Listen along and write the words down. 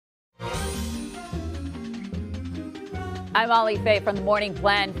I'm Molly Faye from the Morning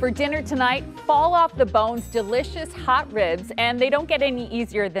Blend. For dinner tonight, fall off the bones, delicious hot ribs, and they don't get any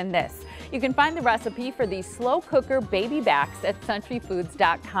easier than this. You can find the recipe for these slow cooker baby backs at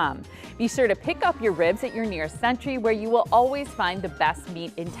SentryFoods.com. Be sure to pick up your ribs at your nearest Sentry, where you will always find the best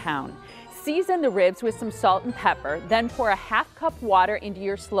meat in town. Season the ribs with some salt and pepper, then pour a half cup water into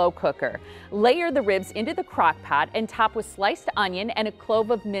your slow cooker. Layer the ribs into the crock pot and top with sliced onion and a clove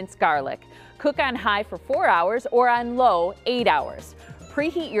of minced garlic. Cook on high for 4 hours or on low 8 hours.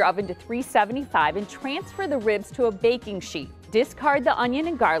 Preheat your oven to 375 and transfer the ribs to a baking sheet. Discard the onion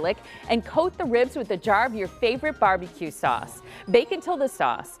and garlic and coat the ribs with a jar of your favorite barbecue sauce. Bake until the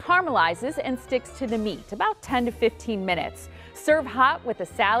sauce caramelizes and sticks to the meat, about 10 to 15 minutes. Serve hot with a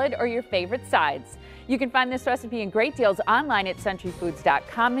salad or your favorite sides. You can find this recipe and great deals online at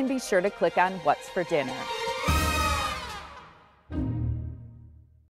SentryFoods.com, and be sure to click on What's for Dinner.